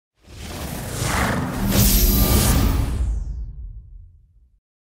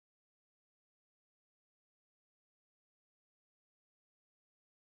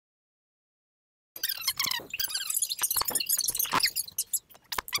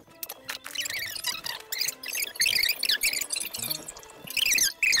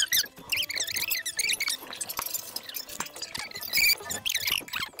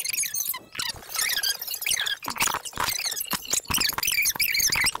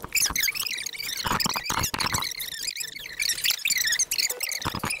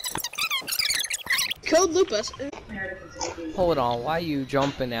loop us. Hold on, why are you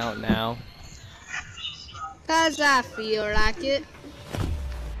jumping out now? 'Cause I feel like it.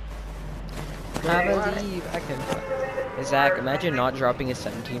 I believe I can. Hey, Zach, imagine not dropping a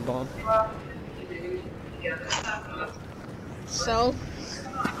 17 bomb. So,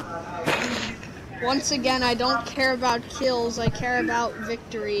 once again, I don't care about kills, I care about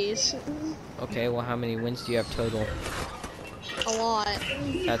victories. Okay, well, how many wins do you have total? A lot.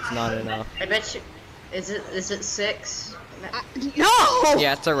 That's not enough. I bet you. Is it 6? No!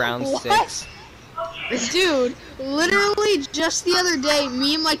 Yeah, it's around What? 6. Dude, literally just the other day,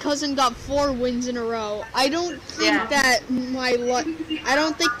 me and my cousin got 4 wins in a row. I don't think that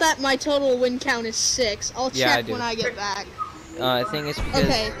my total win count is 6. I'll check when I get back. I think it's because.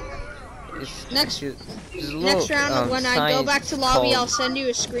 Okay. Next round, when I go back to lobby, I'll send you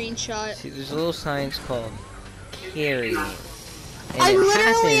a screenshot. See, there's a little science called carry. And I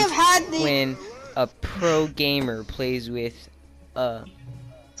literally have had the when a pro gamer plays with a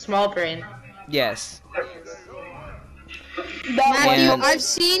small brain. Yes. Matthew, I've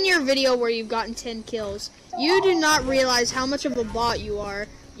seen your video where you've gotten 10 kills. You do not realize how much of a bot you are.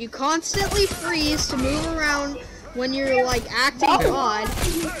 You constantly freeze to move around when you're like acting odd.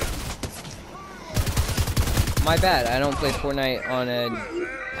 My bad, I don't play Fortnite on an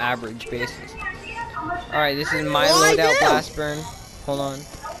average basis. Alright, this is my loadout blast burn. Hold on.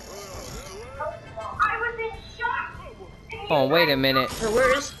 Oh, wait a minute.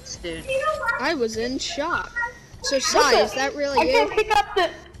 Where is this dude? I was in shock. So, Sai, is that really you? I can't pick up the...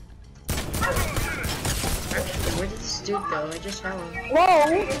 Actually, where did this dude go? I just found him.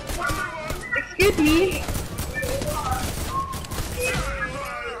 Whoa! Excuse me.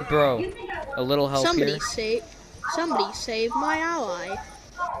 Bro, a little help here. Somebody save my ally.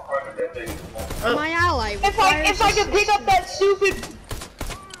 Oh. My ally. If I could pick up that stupid...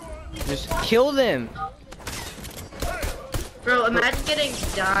 Just kill them. Bro, imagine getting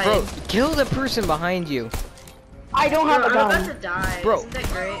died. Bro, kill the person behind you. I don't have a I'm gun. about to die. Bro. Isn't that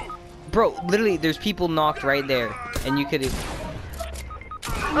great? Bro, literally, there's people knocked right there, and you could. Oh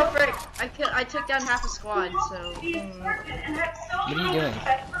frick! I took down half a squad. So. What are you doing?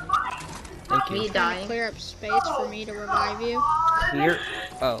 Thank you. Me dying. Clear up space for me to revive you. Clear.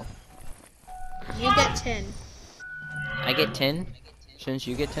 Oh. You get 10. I get 10. Shouldn't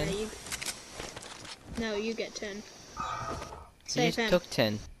you get 10? No, you get 10. You Save just him. took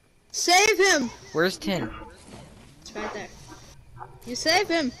 10. Save him! Where's 10? It's right there. You save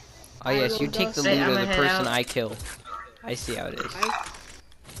him. Oh yes, you take the loot of the person I kill. I see how it is.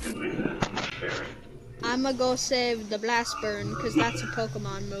 I'ma go save the blast burn because that's a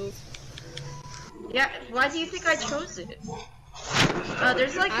Pokemon move. Yeah. Why do you think I chose it?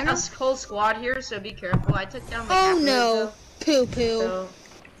 There's like a whole squad here, so be careful. I took down. Oh no! Poo poo. So,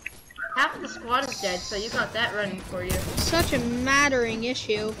 half of the squad is dead, so you got that running for you. Such a mattering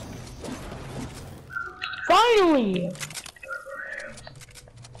issue. Finally!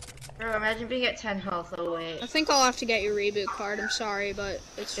 Bro, imagine being at 10 health. Oh wait. I think I'll have to get your reboot card. I'm sorry, but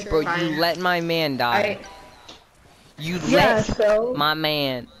it's true. Bro, you let my man die. You let my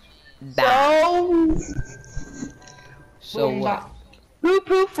man die. So what? Poo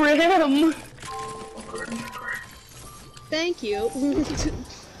poo for him. Thank you.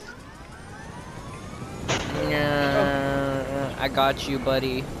 Nah, I got you,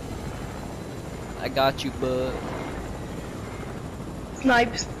 buddy. I got you, bud.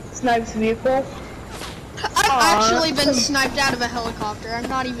 Snipes vehicle. I've actually been sniped out of a helicopter. I'm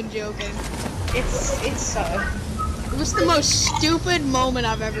not even joking. It's It was the most stupid moment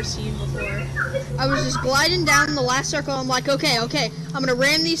I've ever seen before. I was just gliding down the last circle. I'm like, okay, I'm gonna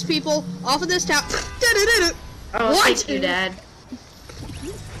ram these people off of this tower. Oh, What? thank you, Dad.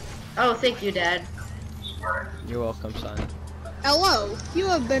 Oh, thank you, Dad. You're welcome, son. Hello, you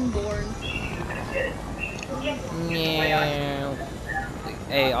have been born. Yeah.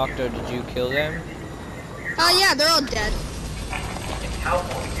 Hey, Octo, did you kill them? Yeah, they're all dead.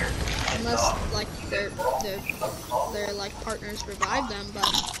 Unless, like, their like partners revive them, but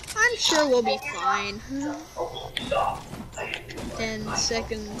I'm sure we'll be fine. 10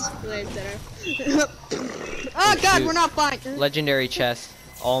 seconds later. Oh god, we're not fine. Legendary chest,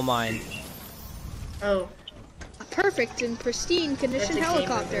 all mine. Oh. A perfect and pristine condition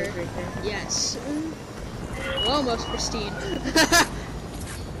helicopter. Yes. Almost pristine.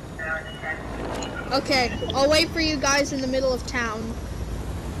 Okay, I'll wait for you guys in the middle of town.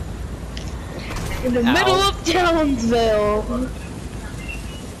 In the middle of Townsville.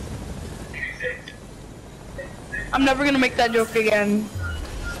 I'm never gonna make that joke again.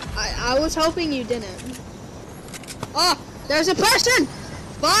 I was hoping you didn't. Oh, there's a person!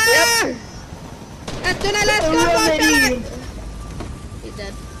 Fire! Yep. He's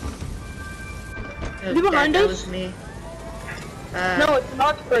dead. No, Is he behind that us? was me. No, it's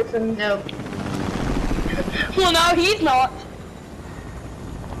not the person. No. Well, no, he's not.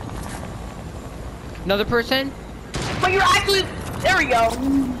 Another person? But you're actually. There we go.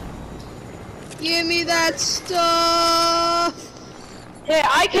 Give me that stuff. Hey,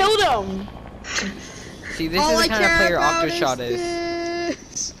 I killed him. See, this All is I the kind of care player about Octoshot is.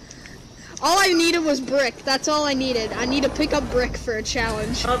 this. All I needed was brick. That's all I needed. I need to pick up brick for a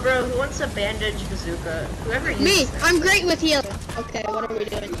challenge. Oh, bro, who wants a bandage bazooka? Whoever uses Me, that. I'm great with healing. Okay, what are we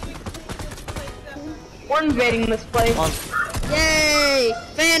doing? We're invading this place. Yay!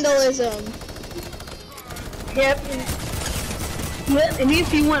 Vandalism. Yep. And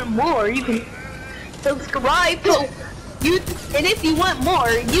if you want more, you can subscribe. And if you want more,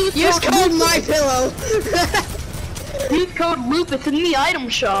 Use code MyPillow. Use code Lupus in the item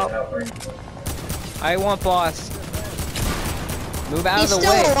shop. I want boss. Move out He's of the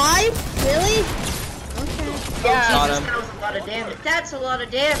still way. alive? Really? Okay. Yeah. Got Jesus, him. that was a lot of damage. That's a lot of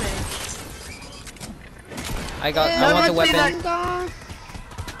damage. I want the weapon.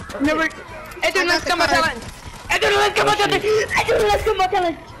 Never. Ito let's come on, challenge. Ito let's come on, challenge. Ito let's come on,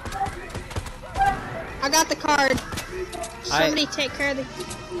 challenge. I got the card. Somebody take care of the...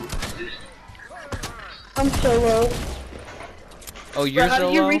 I'm solo. Oh, you're How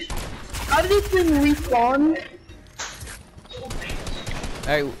do you solo? how do these things respawn?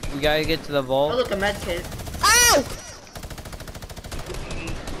 Alright, we gotta get to the Oh, vault. look, a med kit. Ow!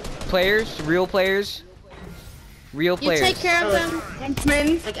 Players, real players. Real You players. take care of them.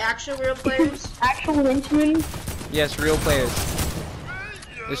 Henchmen? Like actual real players. Actual henchmen? Yes, real players.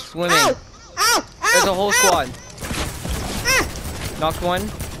 They're swimming. Ow! Ow! Ow! There's a whole Ow! squad. Ah! Knocked one.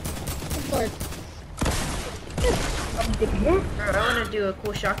 Lord. Bro, I want to do a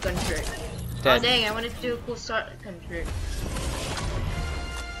cool shotgun trick. Oh Dead. dang, I wanted to do a cool shotgun trick.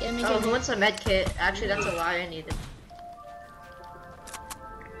 Give me, Oh, give who me. wants a med kit? Actually, that's a lie, I need it.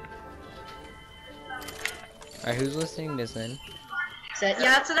 Alright, who's listening this in? Yeah,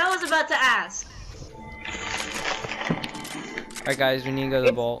 that's what I was about to ask. Alright guys, we need to go to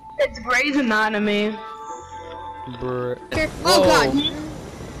the vault. It's Grey's Anatomy. Brr. Here. Oh god.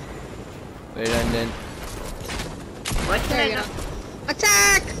 Redundant. Why There can't you I go. not?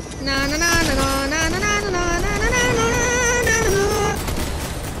 Attack! Na na na na na na na na na na na na na na na.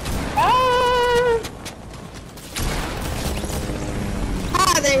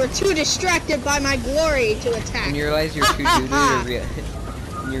 Ah, they were too distracted by my glory to attack. When you realize you're too doo-doo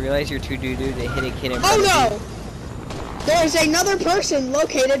when you realize you're too doo-doo to hit a kid in front Oh of no! There's another person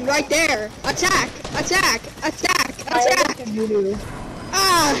located right there. Attack! Attack! Attack! Attack!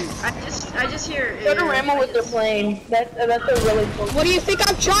 Ah! I just hear. Go to Rama with their plane. That's a really cool. What do you think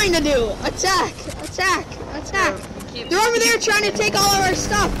I'm trying to do? Attack! Attack! Attack! They're over there trying to take all of our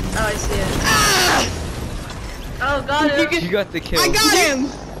stuff. Oh, I see it. Ah! Oh, got him. You got the kill. I got him!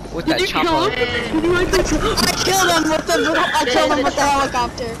 With that chopper. I killed him with the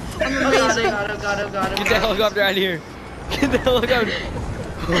helicopter. I'm Oh, amazing. got him. Get the helicopter out of here. Get the helicopter.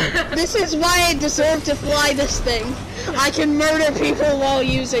 This is why I deserve to fly this thing. I can murder people while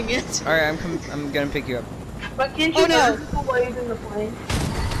using it. Alright, I'm gonna pick you up. But can't Oh, you no. murder people while using the plane?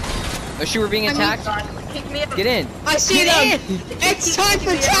 Oh, she were being attacked? Kick me up. Get in. I see them. It's time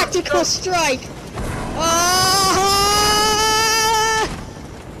for tactical strike. Ah!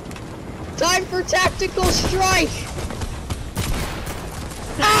 Time for tactical strike.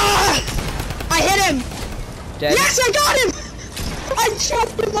 Ah! I hit him. Dead. Yes, I got him. I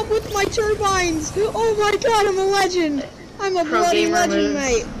chopped him up with my turbines. Oh my god, I'm a legend. I'm a Pro bloody gamer legend, moves.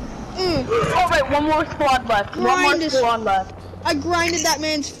 mate. Alright, one more squad left. One more Grind is- squad left. I grinded that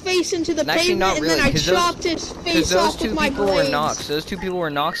man's face into the Actually, pavement not and really, then I 'cause those- chopped his Because face those off with two my people were blades. knocks. Those two people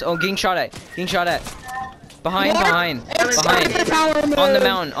were knocks. Oh, getting shot at. Getting shot at. Behind, What? behind. It's time Behind. for power move. On the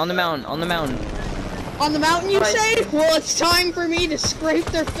mountain, on the mountain, on the mountain. On the mountain, you Right. say? Well, it's time for me to scrape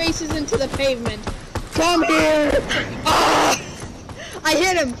their faces into the pavement. Come here! Ah! I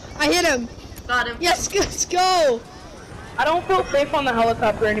hit him! I hit him! Got him. Yes, let's go! I don't feel safe on the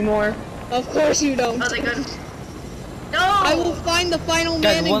helicopter anymore. Of course you don't. Oh, they got him. No! I will find the final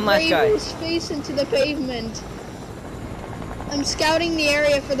Guys, man one and last grave guy. his face into the pavement. I'm scouting the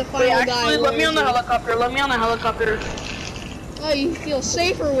area for the final Wait, guy. actually, let me Where on the is he? helicopter. Let me on the helicopter. Oh, you feel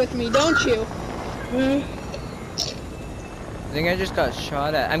safer with me, don't you? Hmm. I think I just got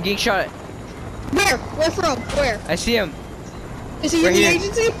shot at. I'm getting shot at. Where? Where from? Where? I see him. Is he Right in the here.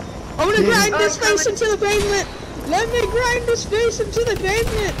 agency? I'm gonna grind Oh, his I'm face coming. into the pavement! Let me grind his face into the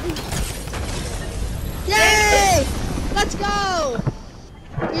pavement! Yay! Let's go!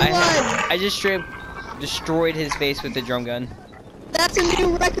 We won! I just straight destroyed his face with the drum gun. That's a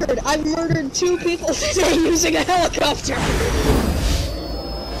new record. I've murdered 2 people today using a helicopter.